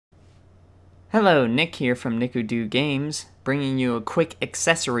Hello, Nick here from Nicu Games, bringing you a quick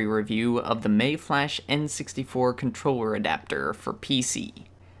accessory review of the Mayflash N64 controller adapter for PC.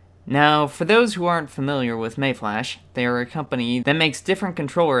 Now, for those who aren't familiar with Mayflash, they are a company that makes different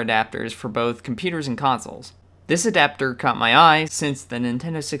controller adapters for both computers and consoles. This adapter caught my eye since the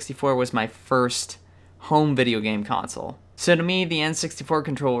Nintendo 64 was my first home video game console. So to me, the N64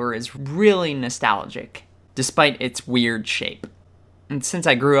 controller is really nostalgic, despite its weird shape. And since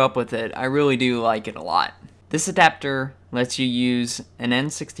I grew up with it, I really do like it a lot. This adapter lets you use an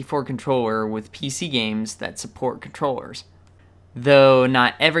N64 controller with PC games that support controllers. Though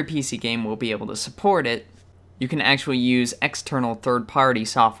not every PC game will be able to support it, you can actually use external third-party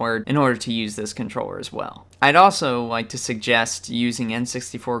software in order to use this controller as well. I'd also like to suggest using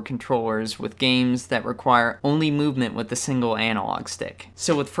N64 controllers with games that require only movement with a single analog stick.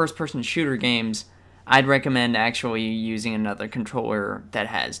 So with first-person shooter games, I'd recommend actually using another controller that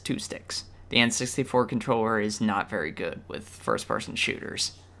has two sticks. The N64 controller is not very good with first-person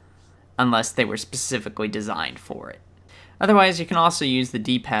shooters, unless they were specifically designed for it. Otherwise, you can also use the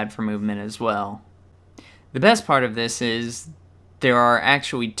D-pad for movement as well. The best part of this is there are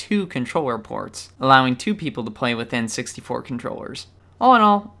actually two controller ports, allowing two people to play with N64 controllers. All in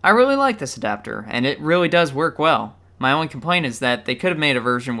all, I really like this adapter, and it really does work well. My only complaint is that they could have made a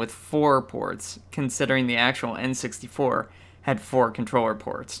version with 4 ports, considering the actual N64 had 4 controller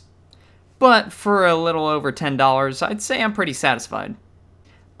ports. But for a little over $10, I'd say I'm pretty satisfied.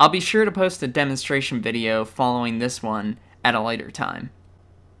 I'll be sure to post a demonstration video following this one at a later time.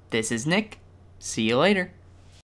 This is Nick. See you later.